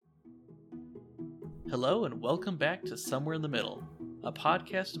Hello and welcome back to Somewhere in the Middle, a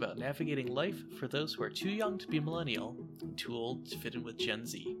podcast about navigating life for those who are too young to be millennial and too old to fit in with Gen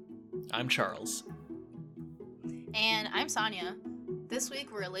Z. I'm Charles. And I'm Sonia. This week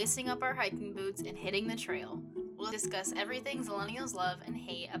we're lacing up our hiking boots and hitting the trail. We'll discuss everything millennials love and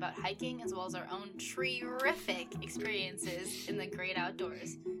hate about hiking, as well as our own terrific experiences in the great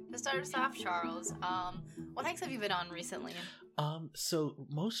outdoors. To start us off, Charles, what hikes have you been on recently? So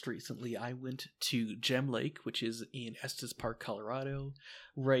most recently I went to Gem Lake, which is in Estes Park, Colorado,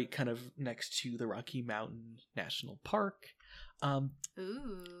 right kind of next to the Rocky Mountain National Park.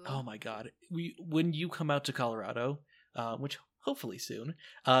 Ooh. Oh my god. When you come out to Colorado, which hopefully soon,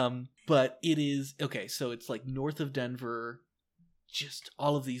 but it is, okay, so it's like north of Denver, just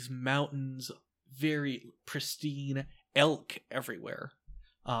all of these mountains, very pristine, elk everywhere.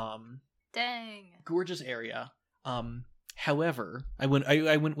 Dang. Gorgeous area. However, I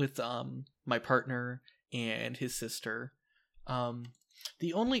went with my partner and his sister.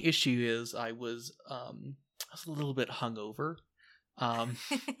 The only issue is I was a little bit hungover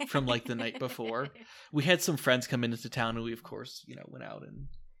from like the night before. We had some friends come into town, and we of course went out and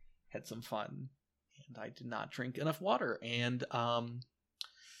had some fun. And I did not drink enough water, and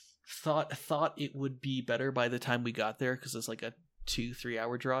thought it would be better by the time we got there because it's like a 2-3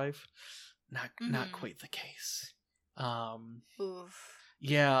 hour drive. Not quite the case. Oof.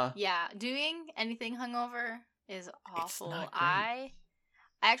 Yeah. Doing anything hungover is awful. It's not great. I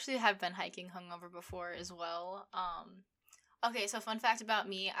actually have been hiking hungover before as well. Okay, so fun fact about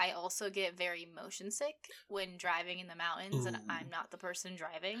me, I also get very motion sick when driving in the mountains. Ooh. And I'm not the person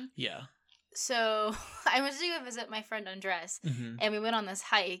driving. Yeah. So I went to go visit my friend Andres, and we went on this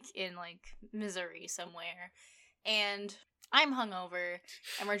hike in like Missouri somewhere, and I'm hungover,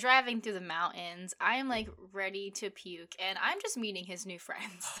 and we're driving through the mountains. I'm like ready to puke, and I'm just meeting his new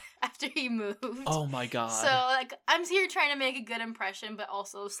friends after he moved. Oh my god. So like I'm here trying to make a good impression, but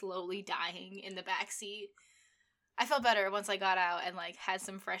also slowly dying in the backseat. I felt better once I got out and like had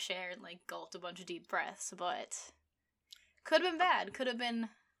some fresh air and like gulped a bunch of deep breaths, but could have been bad. Could have been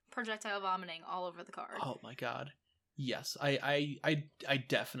projectile vomiting all over the car. Oh my god. Yes, I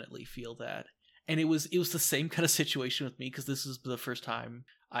definitely feel that. And it was the same kind of situation with me because this is the first time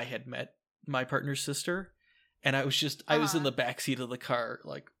I had met my partner's sister, and I was in the backseat of the car,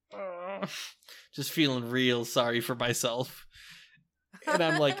 like, just feeling real sorry for myself. And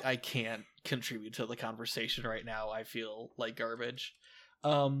I'm like, I can't contribute to the conversation right now. I feel like garbage.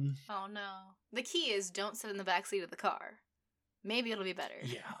 Oh no. The key is don't sit in the backseat of the car. Maybe it'll be better.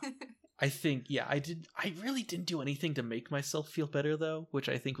 Yeah. I think, I really didn't do anything to make myself feel better, though, which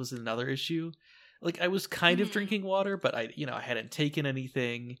I think was another issue. Like, I was kind of drinking water, but I hadn't taken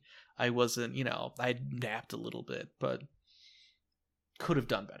anything. I wasn't, I napped a little bit, but could have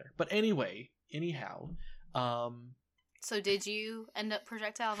done better. But anyhow. So did you end up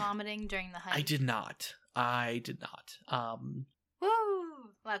projectile vomiting during the hike? I did not. Woo!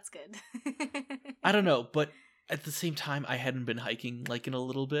 That's good. I don't know, but at the same time, I hadn't been hiking, like, in a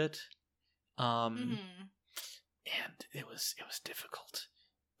little bit. And it was difficult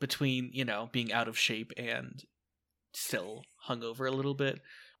between, being out of shape and still hungover a little bit.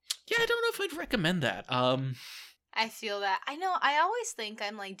 Yeah, I don't know if I'd recommend that. I feel that. I know, I always think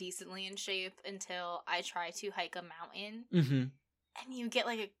I'm like decently in shape until I try to hike a mountain. And you get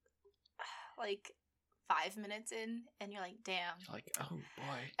like 5 minutes in, and you're like, damn. Like, oh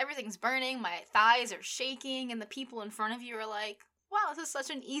boy. Everything's burning, my thighs are shaking, and the people in front of you are like, wow, this is such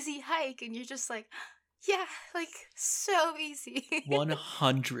an easy hike, and you're just like, yeah, like, so easy.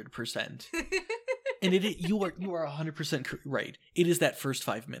 100%. And you are 100% right. It is that first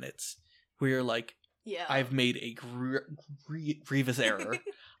 5 minutes where you're like, yeah, I've made a grievous error.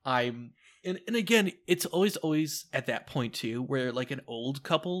 And again, it's always at that point too, where like an old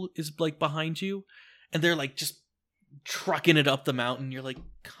couple is like behind you, and they're like just trucking it up the mountain. You're like,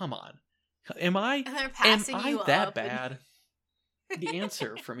 come on, am I that bad? The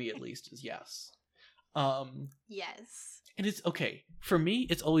answer for me, at least, is yes. Yes. And it's okay for me.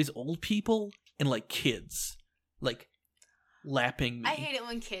 It's always old people and like kids, like lapping me. I hate it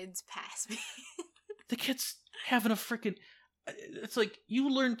when kids pass me. The kids having a freaking. It's like you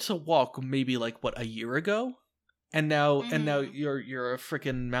learned to walk maybe like a year ago, and now you're a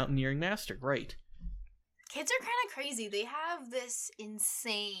freaking mountaineering master, right? Kids are kind of crazy. They have this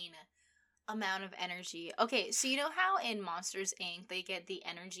insane amount of energy. Okay, so you know how in Monsters Inc. they get the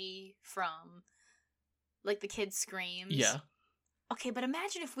energy from like the kids' screams? Yeah. Okay, but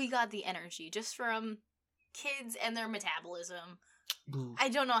imagine if we got the energy just from kids and their metabolism. Ooh. I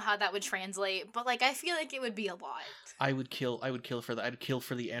don't know how that would translate, but like I feel like it would be a lot. I would kill for that. I'd kill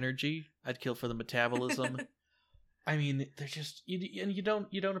for the energy. I'd kill for the metabolism. I mean, they're just you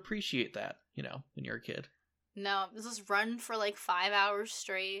don't appreciate that, when you're a kid. No, just run for like 5 hours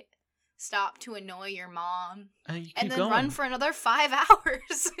straight. Stop to annoy your mom, and then going. Run for another 5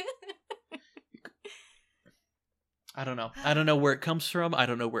 hours. I don't know where it comes from. I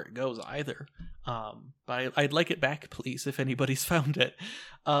don't know where it goes either. But I'd like it back, please, if anybody's found it.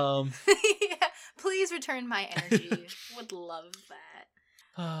 Yeah, please return my energy. Would love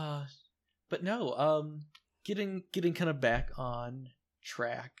that. But no. Getting kind of back on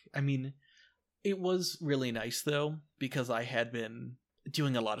track. I mean, it was really nice though, because I had been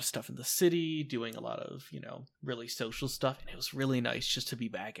doing a lot of stuff in the city, doing a lot of really social stuff, and it was really nice just to be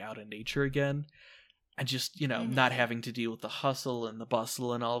back out in nature again. And just, not having to deal with the hustle and the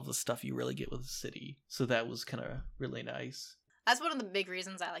bustle and all of the stuff you really get with the city. So that was kind of really nice. That's one of the big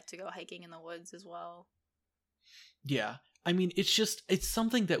reasons I like to go hiking in the woods as well. Yeah. I mean, it's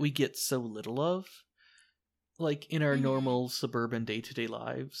something that we get so little of. Like, in our normal suburban day-to-day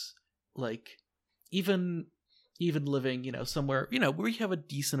lives. Like, even living, somewhere, where you have a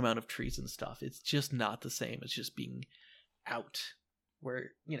decent amount of trees and stuff. It's just not the same as just being out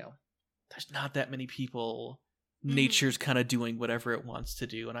where, there's not that many people. Nature's kind of doing whatever it wants to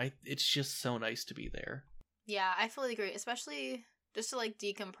do, and it's just so nice to be there. Yeah, I fully agree, especially just to like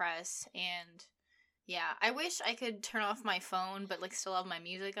decompress. And yeah, I wish I could turn off my phone but like still have my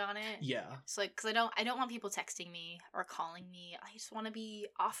music on it. Yeah. So like, cuz I don't want people texting me or calling me. I just want to be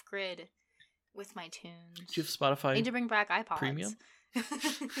off grid with my tunes. Do you have Spotify? I need to bring back iPods. Premium?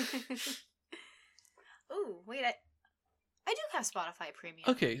 Ooh, wait, I do have Spotify Premium.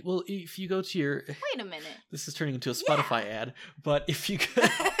 Okay, well, if you go to your... Wait a minute. This is turning into a Spotify ad, but if you go...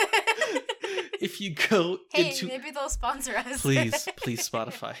 if you go into... Hey, maybe they'll sponsor us. Please,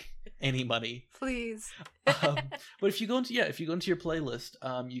 Spotify. Any money. Please. But if you go into your playlist,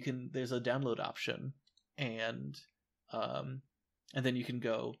 there's a download option, and then you can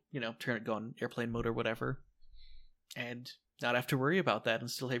go, go on airplane mode or whatever, and not have to worry about that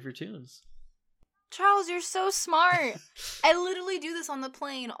and still have your tunes. Charles, you're so smart. I literally do this on the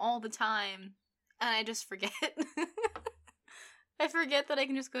plane all the time, and I just forget. I forget that I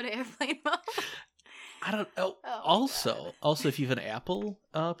can just go to airplane mode. I don't know. Also, if you have an Apple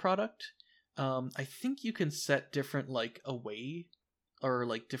product, I think you can set different like away or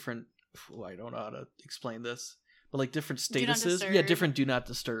like different. I don't know how to explain this, but like different statuses. Yeah, different do not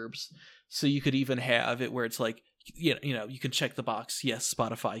disturbs. So you could even have it where it's like, you can check the box. Yes,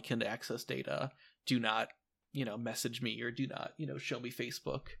 Spotify can access data. Do not, message me, or do not, show me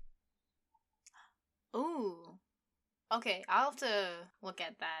Facebook. Ooh. Okay, I'll have to look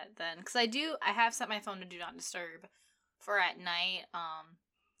at that then. Because I have set my phone to do not disturb for at night.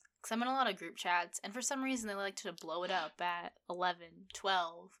 Because I'm in a lot of group chats, and for some reason they like to blow it up at 11,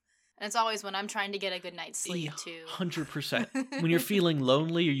 12. And it's always when I'm trying to get a good night's sleep, too. 100%. When you're feeling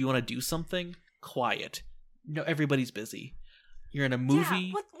lonely or you want to do something, quiet. Everybody's busy. You're in a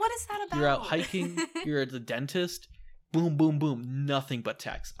movie. Yeah, what is that about? You're out hiking. You're at the dentist. Boom, boom, boom. Nothing but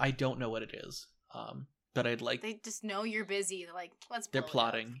text. I don't know what it is. But I'd like. They just know you're busy. They're like, let's. They're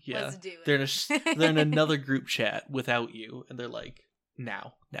plotting. Up. Yeah, let's do it. They're in another group chat without you, and they're like,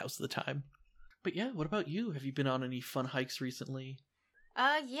 now's the time. But yeah, what about you? Have you been on any fun hikes recently?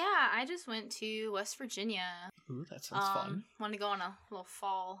 Yeah, I just went to West Virginia. Ooh, that sounds fun. Wanted to go on a little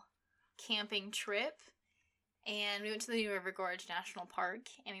fall camping trip. And we went to the New River Gorge National Park,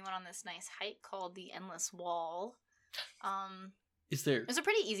 and we went on this nice hike called the Endless Wall. It was a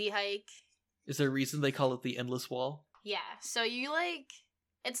pretty easy hike. Is there a reason they call it the Endless Wall? Yeah, so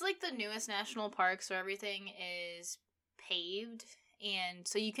it's like the newest national park, so everything is paved, and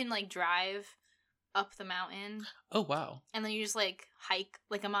so you can like drive up the mountain. Oh wow! And then you just like hike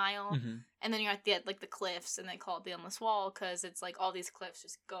like a mile, and then you're at the cliffs, and they call it the Endless Wall because it's like all these cliffs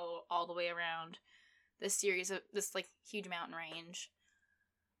just go all the way around this like huge mountain range.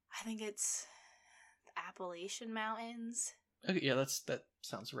 I think it's the Appalachian Mountains. Okay, yeah, that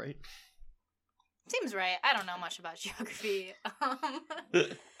sounds right. Seems right. I don't know much about geography.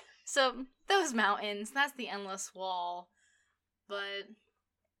 So those mountains, that's the Endless Wall. But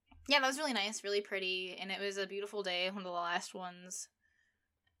yeah, that was really nice, really pretty, and it was a beautiful day, one of the last ones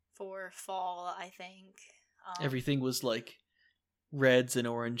for fall, I think. Everything was like reds and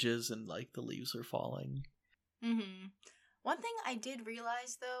oranges, and like the leaves were falling. One thing I did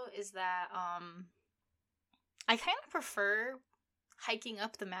realize though is that I kind of prefer hiking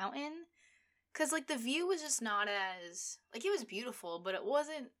up the mountain, because like the view was just not as like, it was beautiful, but it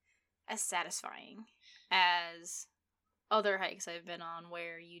wasn't as satisfying as other hikes I've been on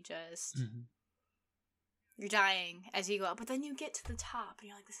where you just you're dying as you go up, but then you get to the top and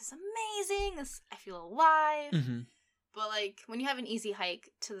you're like, this is amazing. I feel alive. But like when you have an easy hike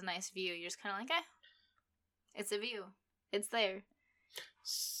to the nice view, you're just kind of like, it's a view. It's there.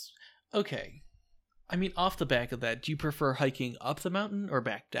 Okay. I mean, off the back of that, do you prefer hiking up the mountain or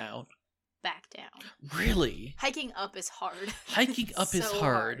back down? Back down. Really? Hiking up is hard. Hiking up is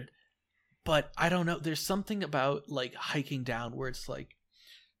hard. But I don't know. There's something about like hiking down where it's like,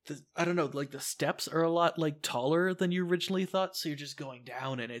 I don't know, like the steps are a lot like taller than you originally thought. So you're just going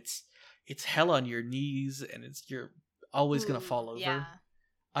down and it's hell on your knees and you're always going to fall over. Yeah.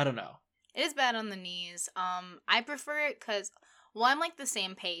 I don't know. It is bad on the knees. I prefer it because, well, I'm like the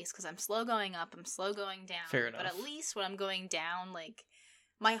same pace because I'm slow going up, I'm slow going down. Fair enough. But at least when I'm going down, like,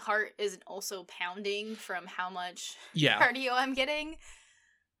 my heart isn't also pounding from how much cardio I'm getting.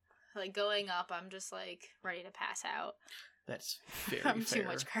 Like, going up, I'm just, like, ready to pass out. That's very from fair. Too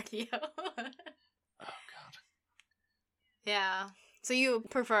much cardio. Oh, God. Yeah. So you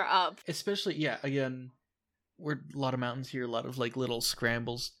prefer up. Especially, yeah, again, we're a lot of mountains here, a lot of, like, little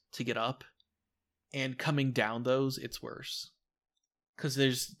scrambles to get up. And coming down those, it's worse. Because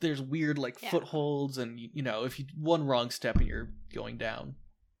there's weird, like, footholds, and, you know, if you one wrong step and you're going down.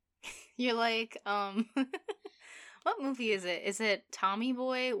 You're like, what movie is it? Is it Tommy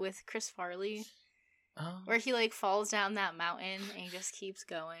Boy with Chris Farley? Where he, like, falls down that mountain and he just keeps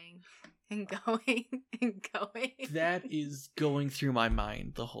going and going and going. That is going through my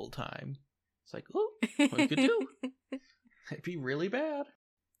mind the whole time. It's like, oh, what you could do? It'd be really bad.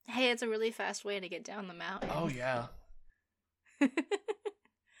 Hey, it's a really fast way to get down the mountain. Oh, yeah.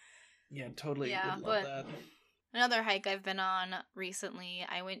 Yeah, totally would love that. Another hike I've been on recently,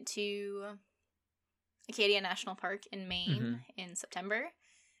 I went to Acadia National Park in Maine in September,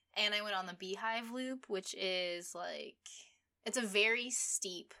 and I went on the Beehive Loop, which is like, it's a very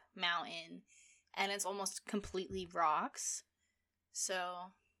steep mountain, and it's almost completely rocks,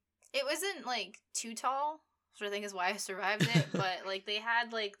 so it wasn't like too tall, which I think is why I survived it, but like they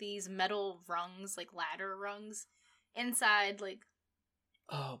had like these metal rungs, like ladder rungs, inside, like,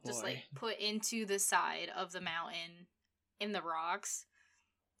 oh boy, just like put into the side of the mountain in the rocks.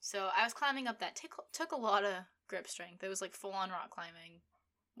 So I was climbing up that. Took a lot of grip strength. It was like full on rock climbing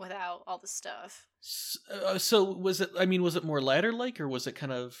without all the stuff. So was it more ladder like, or was it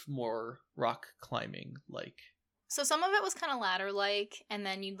kind of more rock climbing like? So some of it was kind of ladder like, and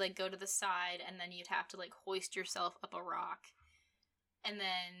then you'd like go to the side, and then you'd have to like hoist yourself up a rock, and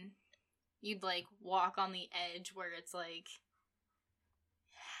then you'd like walk on the edge where it's like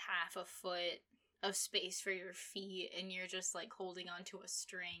half a foot of space for your feet, and you're just like holding onto a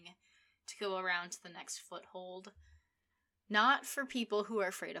string to go around to the next foothold. Not for people who are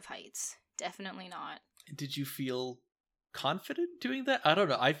afraid of heights. Definitely not. Did you feel confident doing that? I don't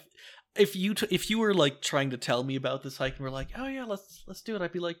know. If you were like trying to tell me about this hike and were like, oh yeah, let's do it,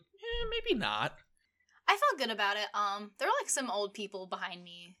 I'd be like, maybe not. I felt good about it. There were like some old people behind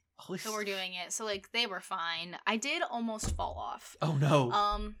me who were doing it, so like they were fine. I did almost fall off. Oh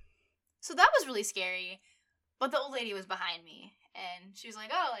no. So that was really scary. But the old lady was behind me, and she was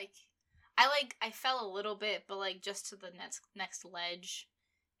like, oh, like I fell a little bit, but like just to the next ledge.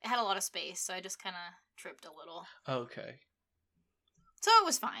 It had a lot of space, so I just kind of tripped a little. Okay. So it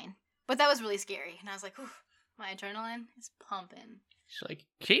was fine. But that was really scary, and I was like, ooh, my adrenaline is pumping. She's like,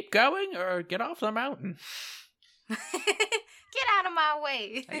 keep going or get off the mountain. Get out of my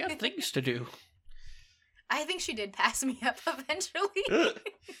way. I got things to do. I think she did pass me up eventually.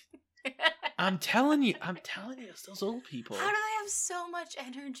 I'm telling you, it's those old people. How do they have so much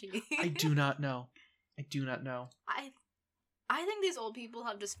energy? I do not know. I think these old people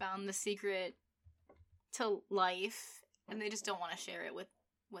have just found the secret to life, and they just don't want to share it with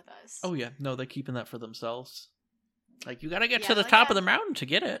us. Oh yeah, no, they're keeping that for themselves. Like, you gotta get to the top of the mountain to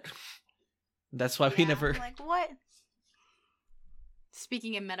get it. That's why we never... Like, what?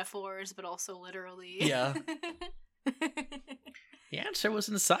 Speaking in metaphors, but also literally. Yeah. The answer was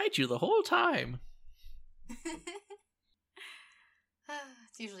inside you the whole time.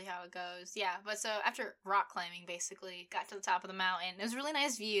 It's usually how it goes. Yeah, but so after rock climbing, basically, got to the top of the mountain. It was a really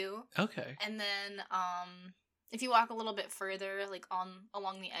nice view. Okay. And then, if you walk a little bit further, like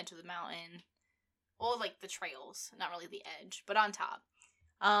along the edge of the mountain, well, like the trails, not really the edge, but on top,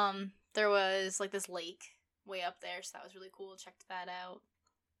 there was like this lake way up there, so that was really cool. Checked that out.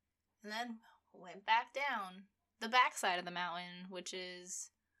 And then went back down the backside of the mountain, which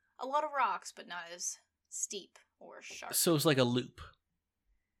is a lot of rocks, but not as steep or sharp. So it's like a loop.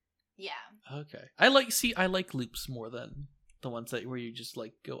 Yeah. Okay. I like loops more than the ones where you just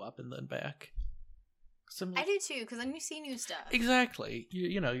like go up and then back. I do too, because then you see new stuff. Exactly.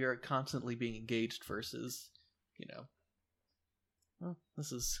 You're constantly being engaged versus, well,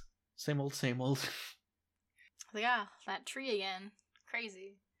 this is same old, same old. Yeah, that tree again.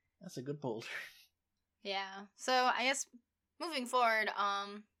 Crazy. That's a good boulder. Yeah. So I guess moving forward,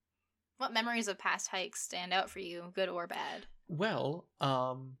 what memories of past hikes stand out for you, good or bad? Well,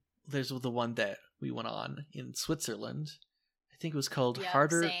 there's the one that we went on in Switzerland. I think it was called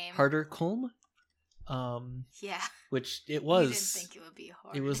Harder Kulm. Yeah. Which it was. You didn't think it would be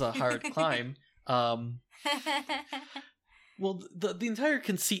hard. It was a hard climb. Well, the entire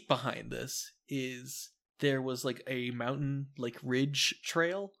conceit behind this is there was like a mountain, like ridge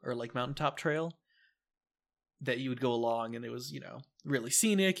trail or like mountaintop trail that you would go along, and it was, really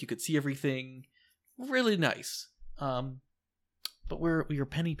scenic. You could see everything, really nice. But we were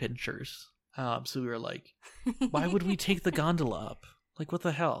penny pinchers. So we were like, why would we take the gondola up? Like, what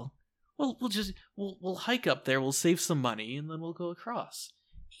the hell? Well, we'll hike up there, we'll save some money, and then we'll go across.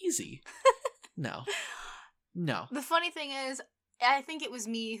 Easy. No. The funny thing is, I think it was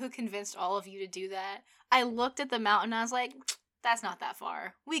me who convinced all of you to do that. I looked at the mountain, and I was like, that's not that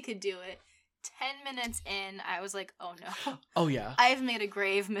far. We could do it. 10 minutes in, I was like, oh no. Oh yeah. I've made a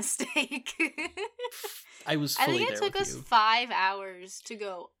grave mistake. I was fully there. I think it took us 5 hours to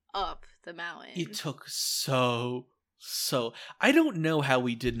go up the mountain. It took so I don't know how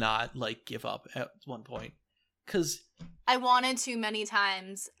we did not like give up at one point, because I wanted to many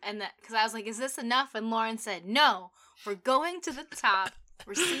times, and because I was like, is this enough? And Lauren said, no, we're going to the top,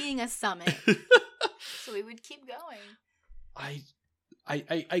 we're seeing a summit. So we would keep going. I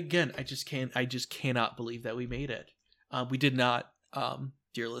just cannot believe that we made it. We did not,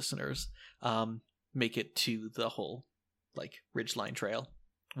 dear listeners, make it to the whole like ridgeline trail.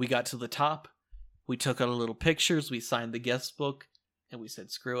 We got to the top. We took out a little pictures, we signed the guest book, and we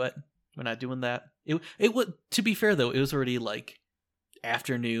said, screw it. We're not doing that. It would, to be fair though, it was already like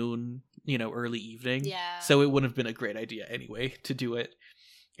afternoon, early evening. Yeah. So it wouldn't have been a great idea anyway to do it.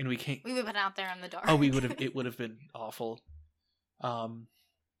 And we can't. We would have been out there in the dark. Oh, it would have been awful.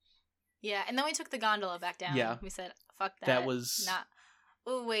 Yeah, and then we took the gondola back down. Yeah. We said, fuck that. That was not.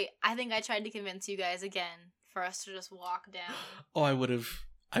 Oh wait, I think I tried to convince you guys again for us to just walk down. Oh, I would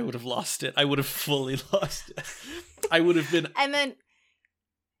have lost it. I would have fully lost it. I would have been. And then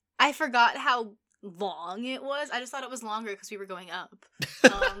I forgot how long it was. I just thought it was longer because we were going up.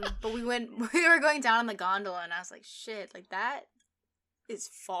 But we were going down on the gondola, and I was like, shit, like that is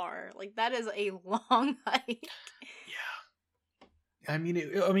far. Like that is a long hike. Yeah. I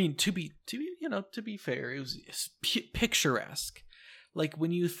mean, to be fair, it was picturesque. Like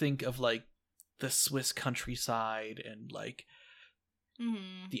when you think of like the Swiss countryside and like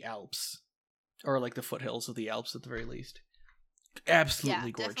the Alps, or like the foothills of the Alps at the very least,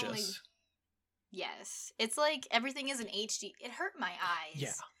 absolutely gorgeous. Definitely. Yes, it's like everything is in HD. It hurt my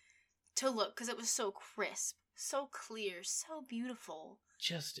eyes, to look because it was so crisp, so clear, so beautiful.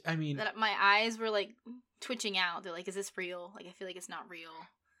 That my eyes were like twitching out. They're like, "Is this real?" Like I feel like it's not real.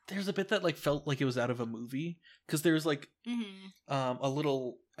 There's a bit that like felt like it was out of a movie because there's like a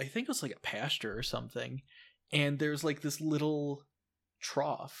little, I think it was like a pasture or something, and there's like this little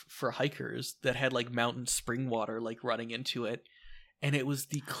trough for hikers that had like mountain spring water like running into it, and it was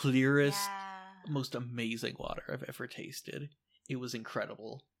the clearest, most amazing water I've ever tasted. It was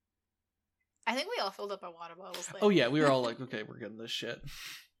incredible. I think we all filled up our water bottles there. Oh yeah, we were all like, okay, we're getting this shit.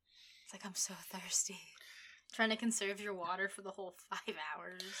 It's like, I'm so thirsty. Trying to conserve your water for the whole 5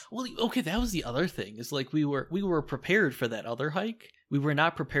 hours. Well, okay, that was the other thing. Is like we were prepared for that other hike. We were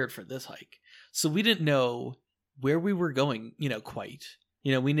not prepared for this hike. So we didn't know where we were going, quite.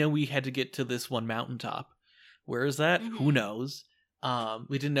 We know we had to get to this one mountaintop. Where is that? Who knows?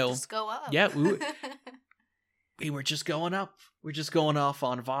 We didn't know. Just go up. Yeah, we were just going up. We're just going off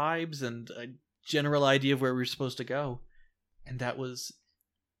on vibes and a general idea of where we were supposed to go. And that was,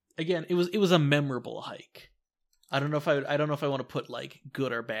 again, it was a memorable hike. I don't know if I want to put like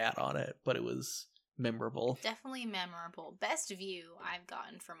good or bad on it, but it was memorable. Definitely memorable. Best view I've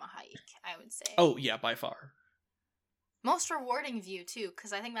gotten from a hike, I would say. Oh yeah, by far. Most rewarding view too,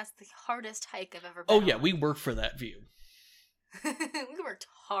 because I think that's the hardest hike I've ever been on. Oh yeah, we worked for that view. We worked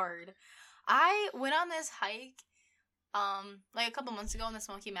hard. I went on this hike like a couple months ago in the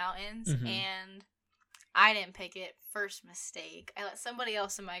Smoky Mountains, and I didn't pick it. First mistake. I let somebody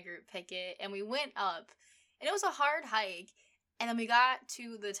else in my group pick it, and we went up, and it was a hard hike, and then we got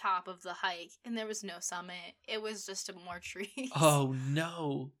to the top of the hike, and there was no summit. It was just more trees. Oh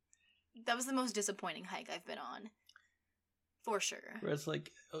no. That was the most disappointing hike I've been on. For sure. Where it's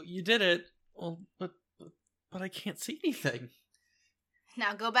like, oh, you did it. Well, but I can't see anything.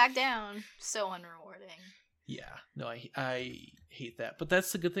 Now go back down. So unrewarding. Yeah, no, I hate that. But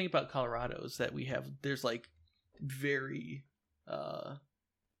that's the good thing about Colorado is that there's like very,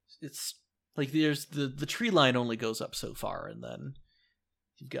 it's like there's the tree line only goes up so far, and then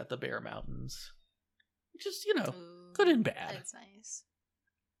you've got the Bear Mountains, which is, good and bad. That's nice.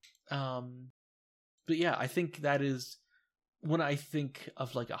 But yeah, I think that is when I think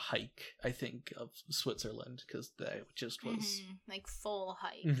of like a hike, I think of Switzerland because that just was like full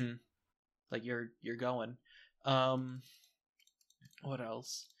hike. Mm-hmm. Like you're going. What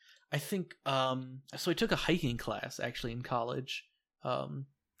else? I think so I took a hiking class actually in college.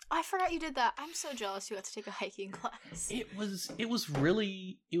 I forgot you did that. I'm so jealous you got to take a hiking class. It was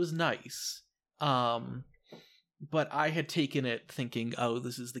nice. But I had taken it thinking, oh,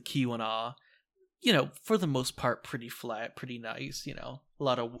 this is the Keweenaw. For the most part pretty flat, pretty nice, a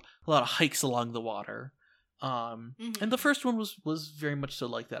lot of hikes along the water. And the first one was very much so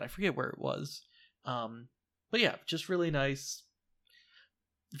like that. I forget where it was. But yeah, just really nice,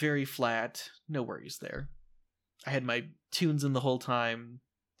 very flat, no worries there. I had my tunes in the whole time,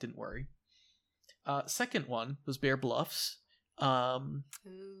 didn't worry. Second one was Bear Bluffs,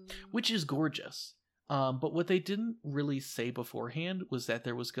 which is gorgeous. But what they didn't really say beforehand was that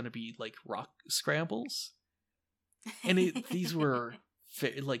there was going to be like rock scrambles, and these were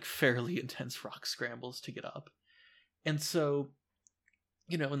fairly intense rock scrambles to get up. And so,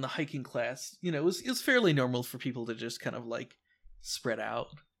 in the hiking class, it was fairly normal for people to just kind of like spread out.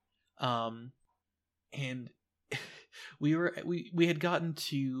 And we had gotten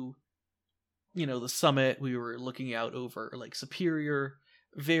to, the summit. We were looking out over Lake Superior,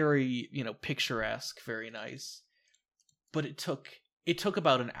 very, picturesque, very nice. But it took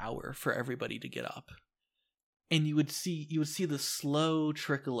about an hour for everybody to get up. And you would see the slow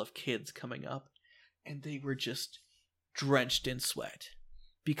trickle of kids coming up, and they were just drenched in sweat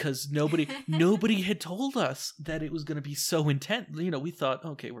because nobody had told us that it was going to be so intense. We thought,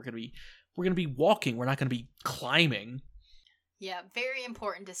 okay, we're going to be walking, we're not going to be climbing. Yeah, very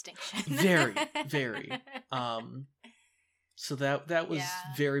important distinction. Very, very. So that was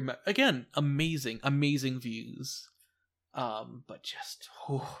very much, again, amazing views. But just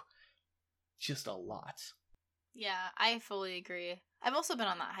a lot. Yeah, I fully agree. I've also been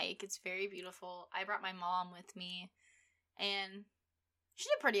on that hike. It's very beautiful. I brought my mom with me, and she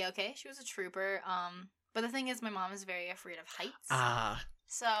did pretty okay. She was a trooper. But the thing is, my mom is very afraid of heights.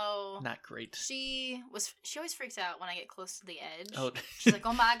 So not great. She always freaks out when I get close to the edge. Oh. She's like,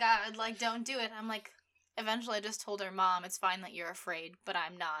 "Oh my God, like don't do it." I'm like, eventually I just told her, "Mom, it's fine that you're afraid, but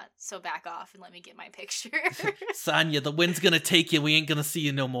I'm not. So back off and let me get my picture." Sonia, the wind's gonna take you. We ain't gonna see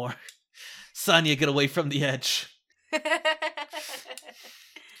you no more. Sonia, get away from the edge.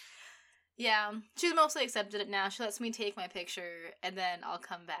 Yeah, she's mostly accepted it now. She lets me take my picture, and then I'll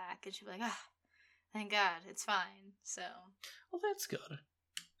come back, and she'll be like, thank God, it's fine. So. Well, that's good.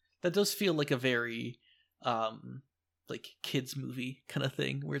 That does feel like a very, like, kids movie kind of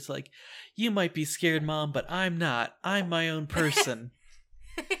thing, where it's like, you might be scared, Mom, but I'm not. I'm my own person.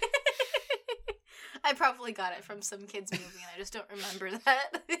 I probably got it from some kids movie, and I just don't remember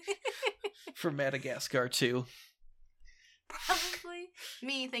that. From Madagascar, too. Probably.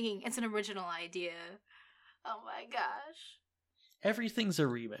 Me thinking it's an original idea. Oh my gosh. Everything's a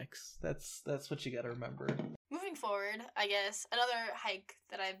remix. That's what you gotta remember. Moving forward, I guess, another hike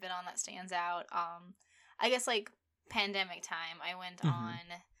that I've been on that stands out, I guess, like, pandemic time, I went on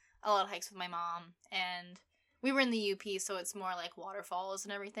a lot of hikes with my mom, and we were in the UP, so it's more like waterfalls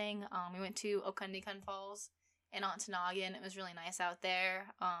and everything. We went to Okundikun Falls in Ontonagon. It was really nice out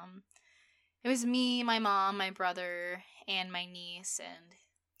there. It was me, my mom, my brother, and my niece, and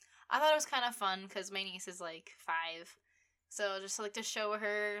I thought it was kind of fun because my niece is like 5, so just like to show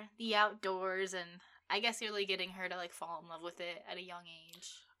her the outdoors, and I guess really getting her to like fall in love with it at a young age.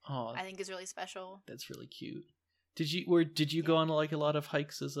 Oh, I think is really special. That's really cute. Did you go on like a lot of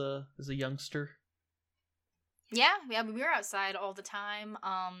hikes as a youngster? Yeah, we were outside all the time.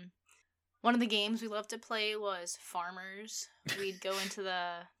 One of the games we loved to play was Farmers. We'd go into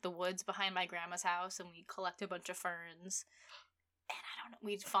the woods behind my grandma's house and we'd collect a bunch of ferns. And I don't know,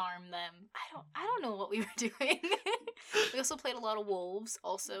 we'd farm them. I don't know what we were doing. We also played a lot of wolves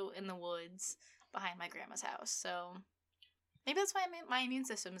also in the woods behind my grandma's house. So maybe that's why my immune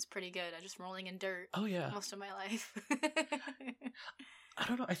system is pretty good. I'm just rolling in dirt. Oh yeah, most of my life. I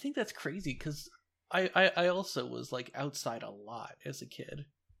don't know. I think that's crazy because I also was like outside a lot as a kid.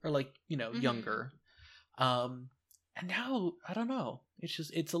 Or like, younger. And now, I don't know.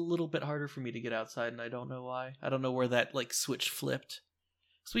 It's a little bit harder for me to get outside, and I don't know why. I don't know where that, like, switch flipped.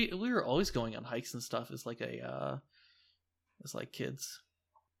 So we were always going on hikes and stuff as, like, a as like kids.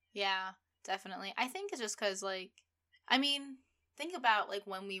 Yeah, definitely. I think it's just because, like, I mean, think about, like,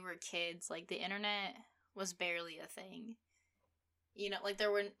 when we were kids, like, the internet was barely a thing. You know, like,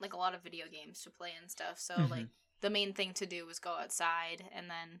 there weren't, like, a lot of video games to play and stuff, so, like, the main thing to do was go outside, and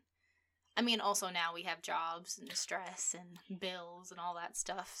then, I mean, also now we have jobs and stress and bills and all that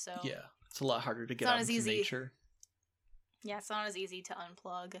stuff, so... Yeah, it's a lot harder to get out into nature. Yeah, it's not as easy to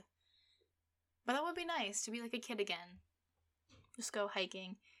unplug. But that would be nice, to be like a kid again. Just go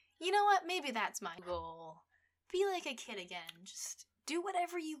hiking. You know what? Maybe that's my goal. Be like a kid again. Just do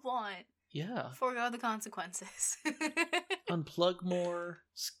whatever you want. Yeah. Forego the consequences. Unplug more.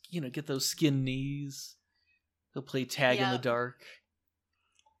 You know, get those skin knees. Go play tag in the dark.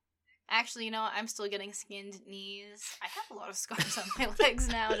 Actually, you know what? I'm still getting skinned knees. I have a lot of scars on my legs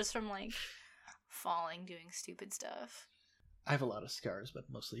now just from, like, falling, doing stupid stuff. I have a lot of scars, but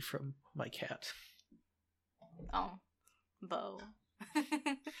mostly from my cat. Oh. Bo.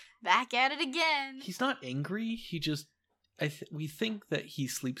 Back at it again. He's not angry. He just... we think that he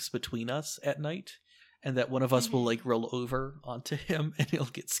sleeps between us at night, and that one of us will, like, roll over onto him, and he'll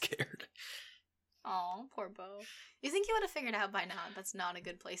get scared. Oh, poor Bo. You think he would have figured out by now that's not a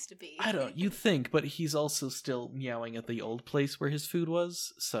good place to be. I don't. You think, but he's also still meowing at the old place where his food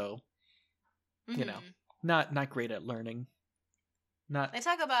was, so... You know, not great at learning. They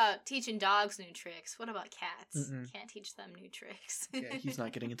talk about teaching dogs new tricks. What about cats? Can't teach them new tricks. Yeah, he's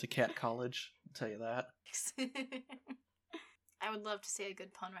not getting into cat college, I'll tell you that. I would love to say a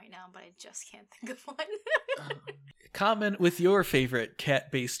good pun right now, but I just can't think of one. Comment with your favorite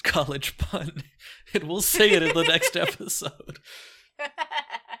cat-based college pun, and we'll say it in the next episode.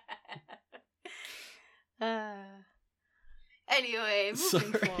 Anyway,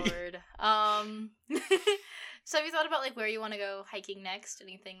 moving forward. So have you thought about, like, where you want to go hiking next?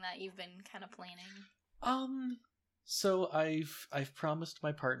 Anything that you've been kind of planning? So I've promised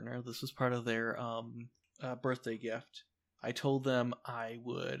my partner, this was part of their birthday gift. I told them I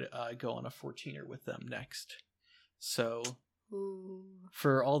would go on a 14er with them next. So,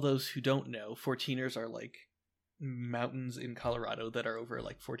 for all those who don't know, 14ers are like mountains in Colorado that are over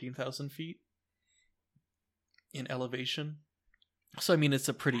like 14,000 feet in elevation. So, I mean, it's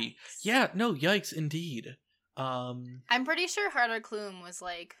a pretty... Yeah, no, yikes, indeed. I'm pretty sure Harder Klum was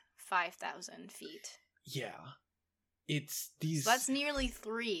like 5,000 feet. Yeah. It's these... So that's nearly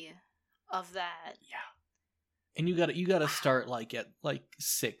 3 of that. Yeah. And you gotta start like at like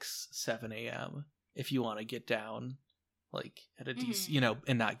 6-7 a.m. if you want to get down like at a decent, you know,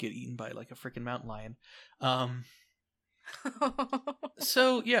 and not get eaten by like a freaking mountain lion.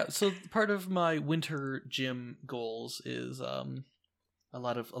 So yeah, so part of my winter gym goals is a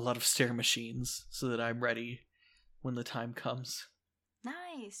lot of stair machines so that I'm ready when the time comes.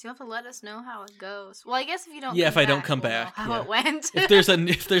 Nice. You'll have to let us know how it goes. Well, I guess if you don't, if I don't come back, how it went. if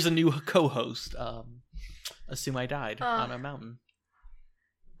there's a new co-host, assume I died on a mountain.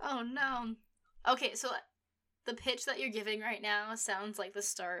 Oh no. Okay, so the pitch that you're giving right now sounds like the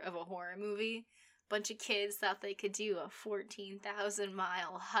start of a horror movie. Bunch of kids thought they could do a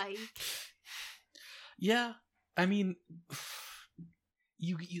 14,000-mile hike. Yeah, I mean,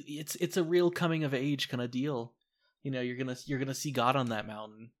 it's a real coming of age kind of deal. You know, you're gonna see God on that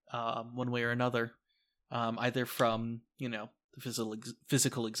mountain, one way or another, either from, you know, the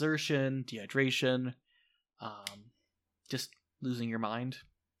physical exertion, dehydration, just losing your mind.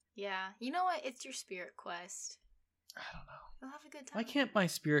 Yeah, you know what? It's your spirit quest. I don't know. You'll have a good time. Why can't my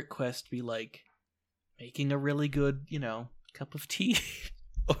spirit quest be like making a really good, you know, cup of tea,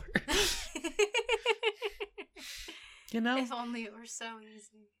 or you know, if only it were so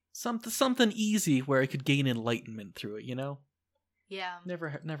easy. Something easy where I could gain enlightenment through it, you know? Yeah.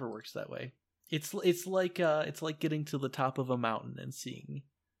 Never works that way. It's like getting to the top of a mountain and seeing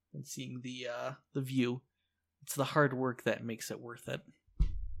the view. It's the hard work that makes it worth it.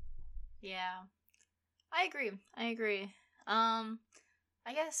 Yeah. I agree.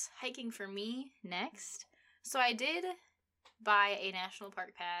 I guess hiking for me next. So I did buy a national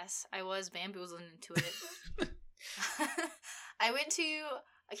park pass. I was bamboozled into it. I went to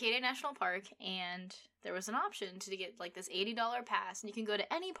Acadia National Park, and there was an option to get like this $80 pass, and you can go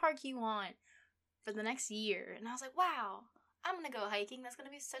to any park you want for the next year. And I was like, wow, I'm gonna go hiking. That's gonna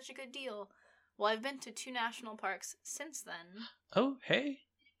be such a good deal. Well, I've been to 2 national parks since then. Oh, hey.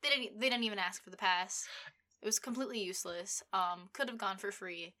 They didn't even ask for the pass. It was completely useless. Could have gone for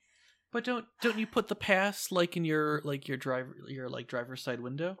free. But don't you put the pass like in your driver's side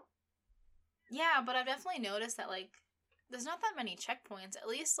window? Yeah, but I've definitely noticed that like there's not that many checkpoints. At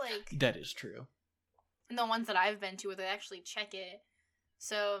least like that is true. And the ones that I've been to where they actually check it.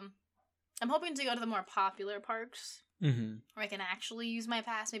 So I'm hoping to go to the more popular parks Mm-hmm. Where I can actually use my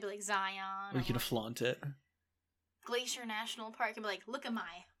pass, maybe like Zion. Or you can flaunt it. Glacier National Park and be like, look at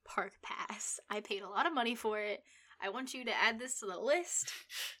my park pass. I paid a lot of money for it. I want you to add this to the list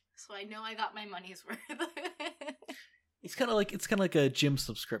so I know I got my money's worth. It's kind of like a gym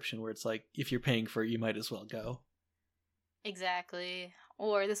subscription where it's like, if you're paying for it, you might as well go. Exactly.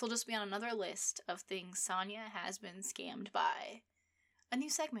 Or this will just be on another list of things Sonia has been scammed by. A new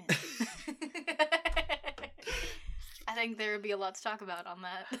segment. I think there would be a lot to talk about on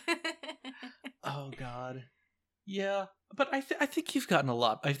that. Oh, God. Yeah, but I think you've gotten a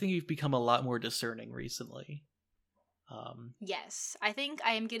lot. I think you've become a lot more discerning recently. Yes, I think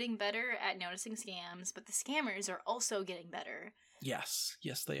I am getting better at noticing scams, but the scammers are also getting better. Yes,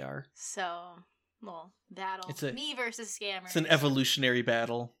 they are. So, well, battle. Me versus scammers. It's an evolutionary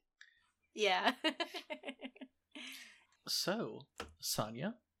battle. Yeah. So,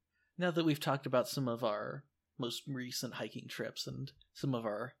 Sonia, now that we've talked about some of our most recent hiking trips and some of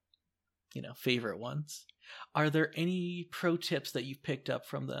our, favorite ones, are there any pro tips that you've picked up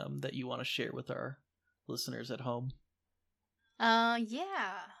from them that you want to share with our listeners at home? Yeah.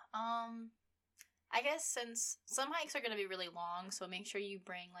 I guess since some hikes are going to be really long, so make sure you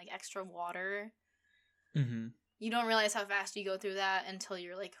bring, like, extra water. Mm-hmm. You don't realize how fast you go through that until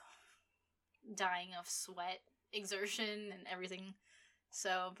you're, like, dying of sweat, exertion, and everything.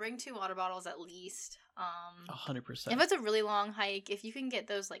 So bring 2 water bottles at least. 100%. If it's a really long hike, if you can get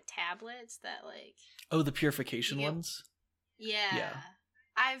those, like, tablets that, like... Oh, the purification ones? Yeah.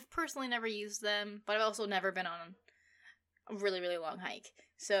 I've personally never used them, but I've also never been on a really, really long hike.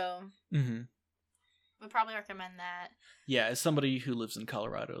 So, would probably recommend that. Yeah, as somebody who lives in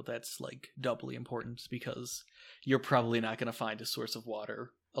Colorado, that's, like, doubly important because you're probably not going to find a source of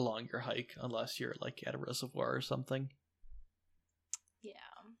water along your hike unless you're, like, at a reservoir or something. Yeah.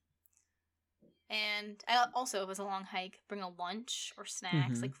 And I also, if it's a long hike, bring a lunch or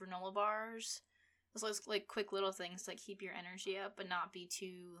snacks, like granola bars. Those like quick little things to, like, keep your energy up but not be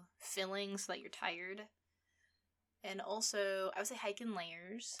too filling so that you're tired. And also, I would say hike in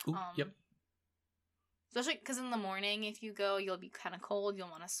layers. Ooh, yep. Especially because in the morning, if you go, you'll be kind of cold. You'll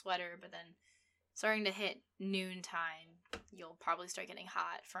want a sweater. But then starting to hit noontime, you'll probably start getting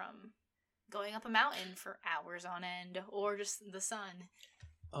hot from going up a mountain for hours on end or just the sun.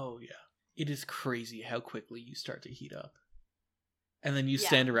 Oh, yeah. It is crazy how quickly you start to heat up. And then you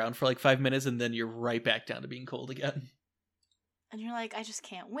stand around for like 5 minutes and then you're right back down to being cold again. And you're like, I just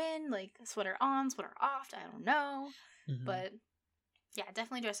can't win. Like, sweater on, sweater off. I don't know. But yeah,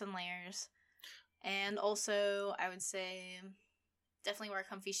 definitely dress in layers. And also, I would say definitely wear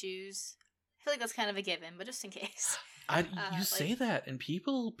comfy shoes. I feel like that's kind of a given, but just in case. You say that, and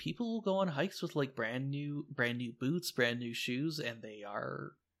people will go on hikes with like brand new boots, brand new shoes, and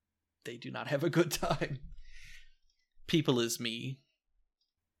they do not have a good time. People is me.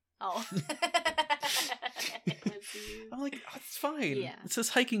 Oh. I'm like, oh, it's fine. Yeah. It says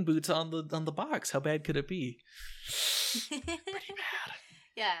hiking boots on the box. How bad could it be? Pretty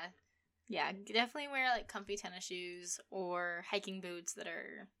bad. Yeah, definitely wear like comfy tennis shoes or hiking boots that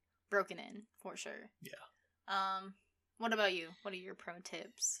are broken in for sure. Yeah. What about you? What are your pro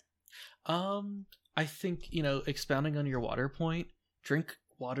tips? I think, expounding on your water point, drink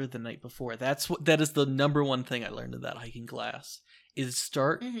water the night before. That is the number one thing I learned in that hiking class is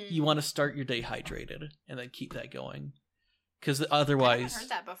you want to start your day hydrated and then keep that going. Because otherwise, I haven't heard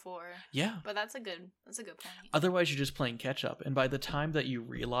that before. Yeah, but that's a good point. Otherwise, you're just playing catch up, and by the time that you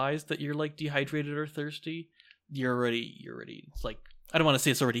realize that you're like dehydrated or thirsty, you're already. It's like, I don't want to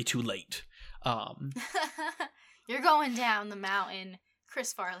say it's already too late. You're going down the mountain,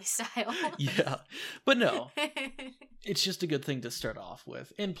 Chris Farley style. Yeah, but no, it's just a good thing to start off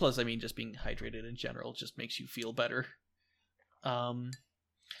with, and plus, I mean, just being hydrated in general just makes you feel better.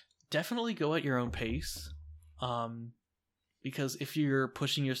 Definitely go at your own pace. Because if you're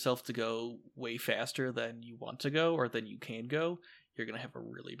pushing yourself to go way faster than you want to go or than you can go, you're going to have a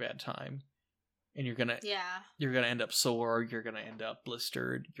really bad time. And you're going to end up sore, you're going to end up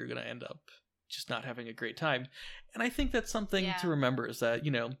blistered, you're going to end up just not having a great time. And I think that's something to remember is that,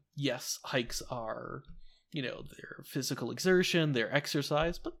 yes, hikes are, they're physical exertion, they're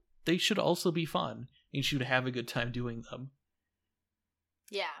exercise, but they should also be fun. You should have a good time doing them.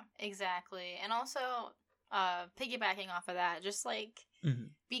 Yeah, exactly. And also, piggybacking off of that, just like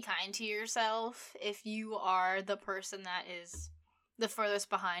be kind to yourself. If you are the person that is the furthest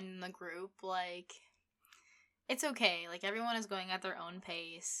behind in the group, like, it's okay. Like, everyone is going at their own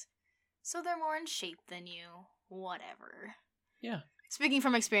pace, so they're more in shape than you. Whatever. Yeah. Speaking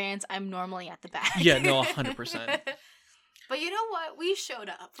from experience, I'm normally at the back. Yeah, no, 100%. But you know what? We showed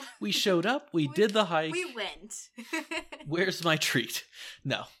up. We showed up. We did the hike. We went. Where's my treat?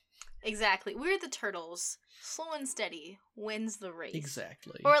 No. Exactly. We're the turtles. Slow and steady wins the race.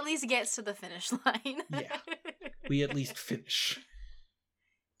 Exactly. Or at least gets to the finish line. Yeah. We at least finish.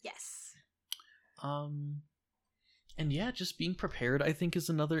 Yes. And yeah, just being prepared, I think, is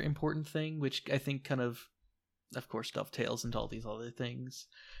another important thing, which I think kind of course, dovetails into all these other things.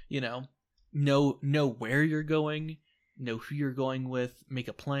 You know where you're going, know who you're going with, make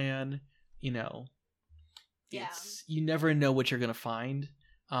a plan. You never know what you're gonna find.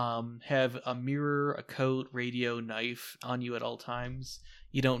 Have a mirror, a coat, radio, knife on you at all times.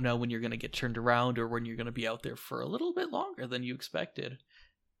 You don't know when you're gonna get turned around or when you're gonna be out there for a little bit longer than you expected.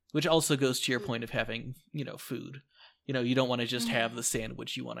 Which also goes to your point of having, food. You don't want to just have the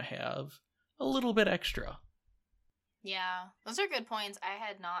sandwich. You want to have a little bit extra. Yeah, those are good points. I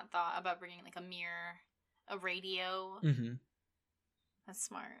had not thought about bringing like a mirror, a radio. Mm-hmm. That's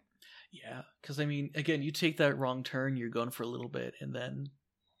smart. Yeah, because again, you take that wrong turn, you're going for a little bit, and then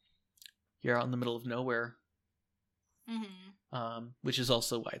you're out in the middle of nowhere. Mm-hmm. Which is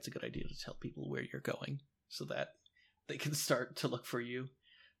also why it's a good idea to tell people where you're going, so that they can start to look for you.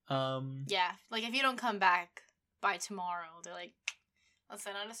 Yeah, like if you don't come back by tomorrow, they're like, let's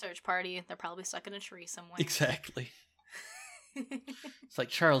send out a search party. They're probably stuck in a tree somewhere. Exactly. It's like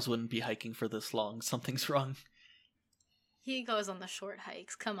Charles wouldn't be hiking for this long. Something's wrong. He goes on the short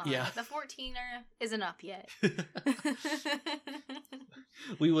hikes. Come on. Yeah. The 14er isn't up yet.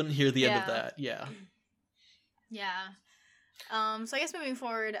 We wouldn't hear the end of that. Yeah. Yeah. So I guess moving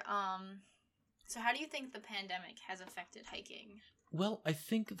forward, so how do you think the pandemic has affected hiking? Well, I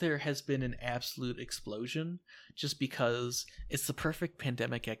think there has been an absolute explosion just because it's the perfect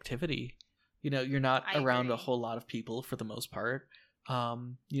pandemic activity. You're not around a whole lot of people for the most part.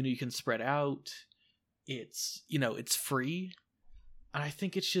 You can spread out. It's, it's free. And I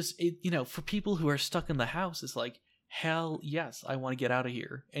think it's just, for people who are stuck in the house, it's like, hell yes, I want to get out of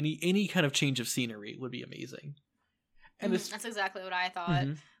here. Any kind of change of scenery would be amazing. And that's exactly what I thought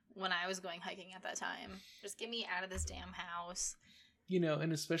when I was going hiking at that time. Just get me out of this damn house.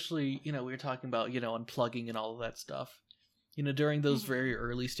 And especially, we were talking about, unplugging and all of that stuff. During those very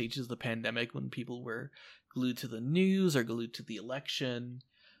early stages of the pandemic when people were glued to the news or glued to the election,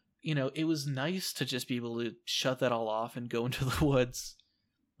 it was nice to just be able to shut that all off and go into the woods.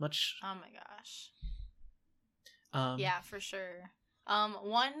 Oh my gosh. Yeah, for sure.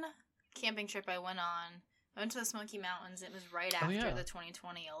 One camping trip I went to the Smoky Mountains. It was right after the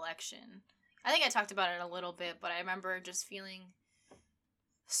 2020 election. I think I talked about it a little bit, but I remember just feeling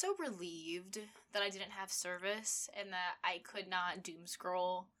so relieved that I didn't have service and that I could not doom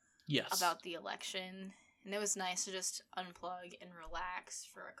scroll about the election. And it was nice to just unplug and relax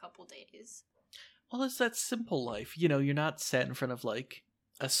for a couple days. Well, it's that simple life. You're not sat in front of like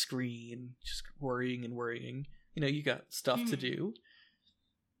a screen just worrying and worrying. You got stuff to do.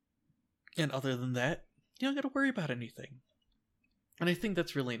 And other than that, you don't got to worry about anything. And I think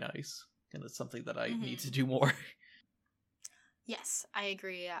that's really nice. And it's something that I need to do more. Yes, I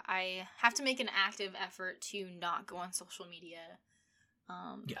agree. I have to make an active effort to not go on social media.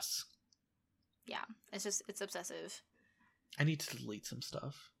 Yes. Yeah, it's obsessive. I need to delete some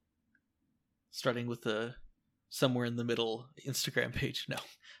stuff. Starting with the somewhere in the middle Instagram page. No.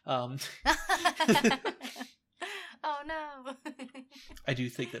 Oh no. I do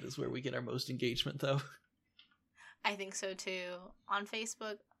think that is where we get our most engagement, though. I think so too. On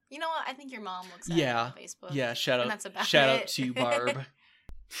Facebook. You know what? I think your mom looks at it on Facebook. Yeah, shout out to Barb.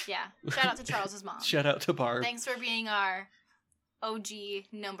 Yeah, shout out to Charles's mom. Shout out to Barb. Thanks for being our OG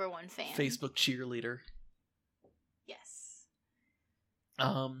 #1 fan. Facebook cheerleader. Yes.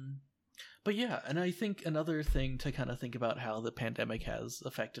 But yeah, and I think another thing to kind of think about how the pandemic has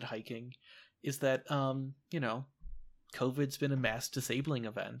affected hiking is that, COVID's been a mass disabling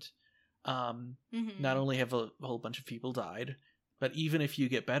event. Not only have a whole bunch of people died, but even if you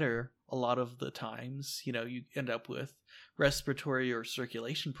get better, a lot of the times, you end up with respiratory or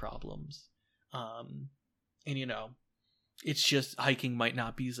circulation problems. And, it's just hiking might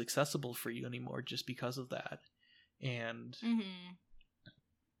not be as accessible for you anymore just because of that. And,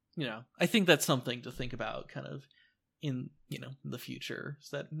 I think that's something to think about kind of in, the future.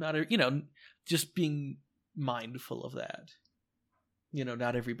 Is that not, just being mindful of that.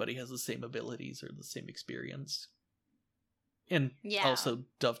 Not everybody has the same abilities or the same experience. And also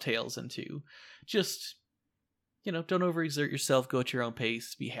dovetails into just, don't overexert yourself, go at your own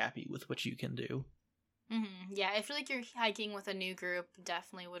pace, be happy with what you can do. Yeah, I feel like you're hiking with a new group,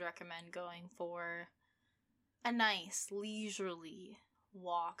 definitely would recommend going for a nice, leisurely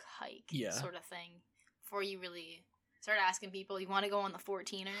walk, hike sort of thing before you really Start asking people, you want to go on the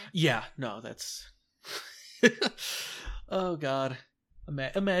 14er? Yeah, no, that's... Oh, God.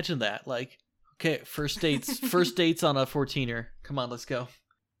 Imagine that. Like, okay, first dates on a 14er. Come on, let's go.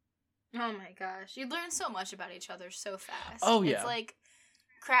 Oh my gosh. You learn so much about each other so fast. Oh, yeah. It's like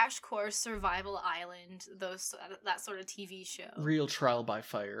Crash Course, Survival Island, that sort of TV show. Real trial by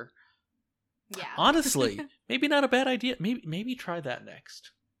fire. Yeah. Honestly, maybe not a bad idea. Maybe try that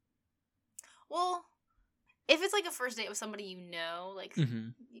next. Well, if it's like a first date with somebody you know, like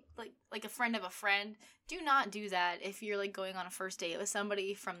like a friend of a friend, do not do that if you're like going on a first date with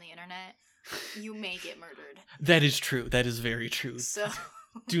somebody from the internet. You may get murdered. That is true. That is very true. So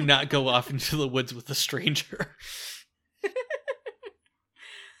do not go off into the woods with a stranger.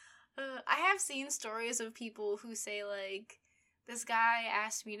 I have seen stories of people who say like, this guy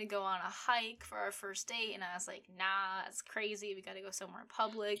asked me to go on a hike for our first date, and I was like, nah, that's crazy. We gotta go somewhere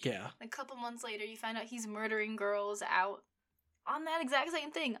public. Yeah. A couple months later, you find out he's murdering girls out on that exact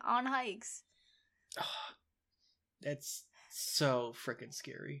same thing, on hikes. Oh, that's so freaking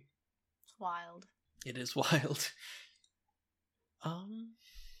scary. It's wild. It is wild.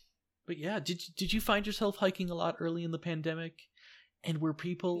 But yeah, did you find yourself hiking a lot early in the pandemic? And were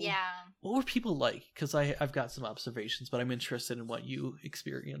people... Yeah. What were people like? Because I've got some observations, but I'm interested in what you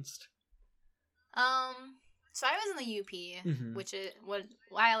experienced. So I was in the UP, which is what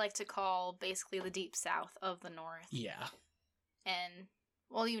I like to call basically the deep south of the north. Yeah. And,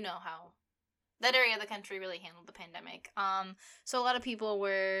 well, you know how that area of the country really handled the pandemic. So a lot of people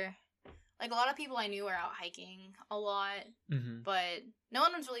were... Like, a lot of people I knew were out hiking a lot, but no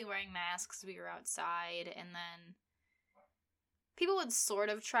one was really wearing masks. We were outside, and then... People would sort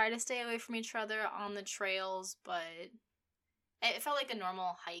of try to stay away from each other on the trails, but it felt like a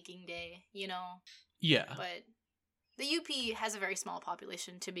normal hiking day, you know? Yeah. But the UP has a very small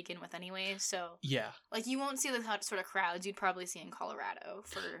population to begin with anyway, so... Yeah. Like, you won't see the sort of crowds you'd probably see in Colorado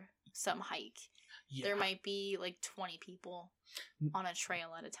for some hike. Yeah. There might be, like, 20 people on a trail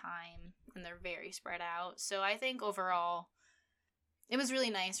at a time, and they're very spread out. So I think overall... It was really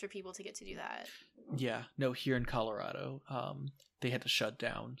nice for people to get to do that. Yeah. No, here in Colorado, they had to shut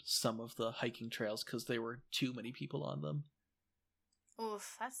down some of the hiking trails because there were too many people on them.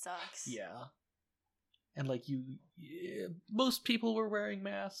 Oof, that sucks. Yeah. And, like, most people were wearing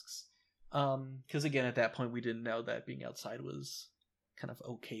masks. Because, again, at that point, we didn't know that being outside was kind of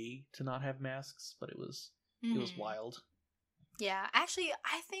okay to not have masks, but it was wild. Yeah. Actually,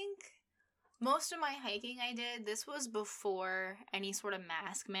 I think... Most of my hiking I did, this was before any sort of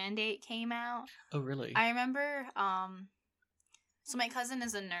mask mandate came out. Oh, really? I remember, so my cousin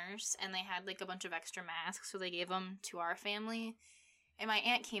is a nurse, and they had, like, a bunch of extra masks, so they gave them to our family. And my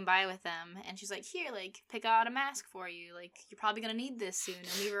aunt came by with them, and she's like, here, like, pick out a mask for you. Like, you're probably gonna need this soon.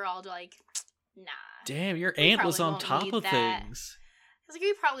 And we were all like, nah. Damn, your aunt was on top of things. I was like,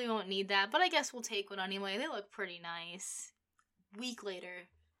 we probably won't need that, but I guess we'll take one anyway. They look pretty nice. Week later...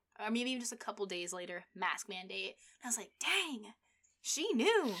 Or maybe even just a couple days later, mask mandate. And I was like, dang, she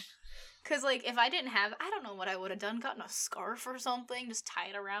knew. Because, like, if I didn't have, I don't know what I would have done. Gotten a scarf or something, just tie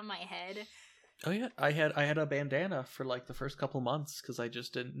it around my head. Oh, yeah. I had a bandana for, like, the first couple months because I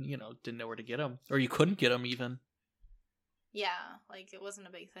just didn't know where to get them. Or you couldn't get them, even. Yeah, like, it wasn't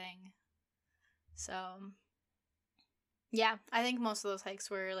a big thing. So, yeah, I think most of those hikes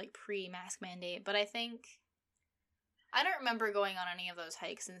were, like, pre-mask mandate. But I don't remember going on any of those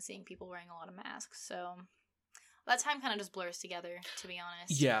hikes and seeing people wearing a lot of masks, so that time kind of just blurs together, to be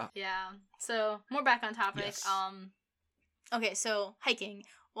honest. Yeah. Yeah. So, more back on topic. Yes. Okay, so, hiking.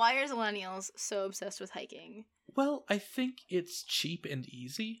 Why are millennials so obsessed with hiking? Well, I think it's cheap and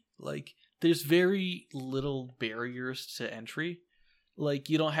easy. Like, there's very little barriers to entry. Like,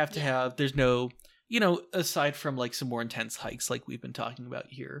 you don't have to there's no, aside from, like, some more intense hikes like we've been talking about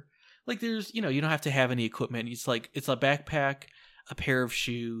here. Like, there's, you don't have to have any equipment. It's like, it's a backpack, a pair of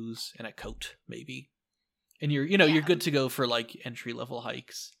shoes, and a coat, maybe. And you're good to go for, like, entry-level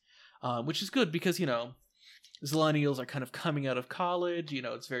hikes. Which is good because, millennials are kind of coming out of college.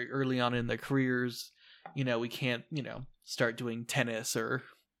 It's very early on in their careers. We can't, start doing tennis or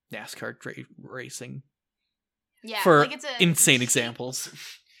NASCAR racing. Yeah. For like insane examples.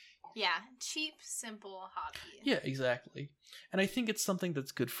 Yeah, cheap, simple hobby. Yeah, exactly. And I think it's something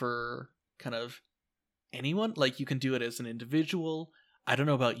that's good for kind of anyone. Like, you can do it as an individual. I don't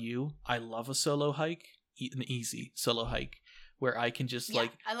know about you. I love a solo hike, an easy solo hike, where I can just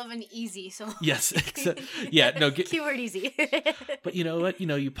I love an easy solo. Yes, yeah. No, keyword easy. But you know what?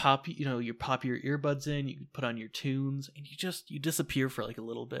 You pop your earbuds in, you put on your tunes, and you disappear for like a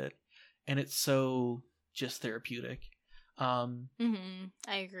little bit, and it's so just therapeutic.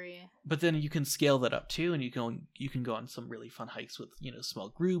 I agree. But then you can scale that up too, and you can go on some really fun hikes with, you know, small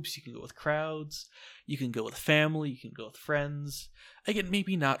groups. You can go with crowds. You can go with family. You can go with friends. Again,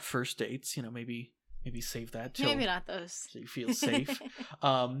 maybe not first dates. You know, maybe save that till maybe not those. So you feel safe.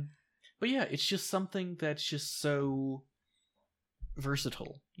 But yeah, it's just something that's just so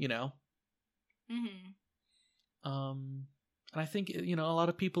versatile, you know. And I think, you know, a lot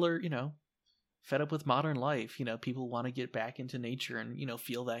of people are, you know, fed up with modern life. You know, people want to get back into nature and, you know,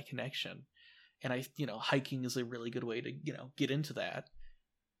 feel that connection. And you know, hiking is a really good way to, you know, get into that.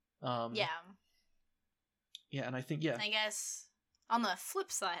 Yeah, and I think, I guess on the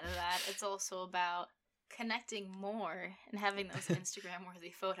flip side of that, it's also about connecting more and having those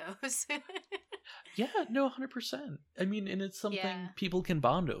Instagram-worthy photos. Yeah, no, 100%. I mean, and it's something people can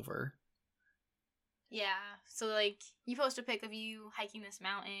bond over. Yeah, so like you post a pic of you hiking this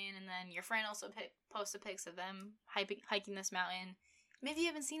mountain, and then your friend also posts a pics of them hiking this mountain. Maybe you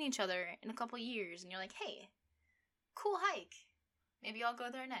haven't seen each other in a couple years, and you're like, "Hey, cool hike. Maybe I'll go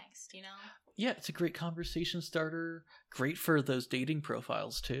there next." You know? Yeah, it's a great conversation starter. Great for those dating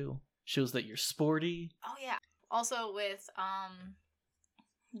profiles too. Shows that you're sporty. Oh yeah. Also with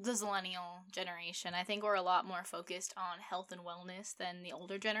the Zillennial generation, I think we're a lot more focused on health and wellness than the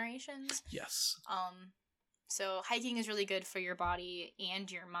older generations. Yes. So hiking is really good for your body and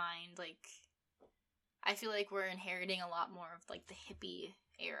your mind. Like, I feel like we're inheriting a lot more of like the hippie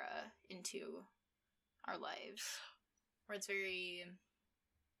era into our lives, where it's very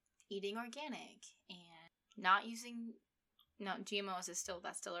eating organic and not using GMOs that's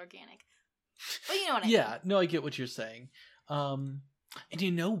still organic. But you know what I mean. Yeah, no, I get what you're saying. And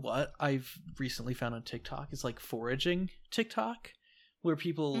you know what I've recently found on TikTok is like foraging TikTok, where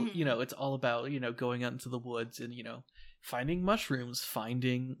people, you know, it's all about, you know, going out into the woods and, you know, finding mushrooms,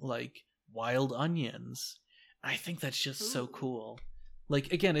 finding like wild onions. I think that's just so cool.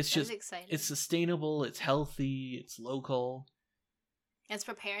 Like, again, it's just exciting. It's sustainable, it's healthy, it's local. It's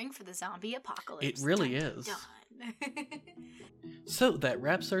preparing for the zombie apocalypse. It really is. So that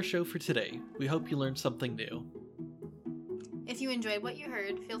wraps our show for today. We hope you learned something new. If you enjoyed what you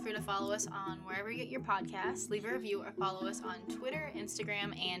heard, feel free to follow us on wherever you get your podcasts, leave a review, or follow us on Twitter,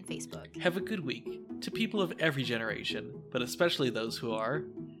 Instagram, and Facebook. Have a good week. To people of every generation, but especially those who are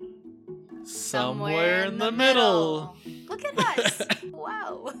somewhere in the middle. Look at us.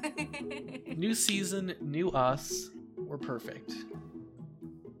 Wow. New season, new us. We're perfect.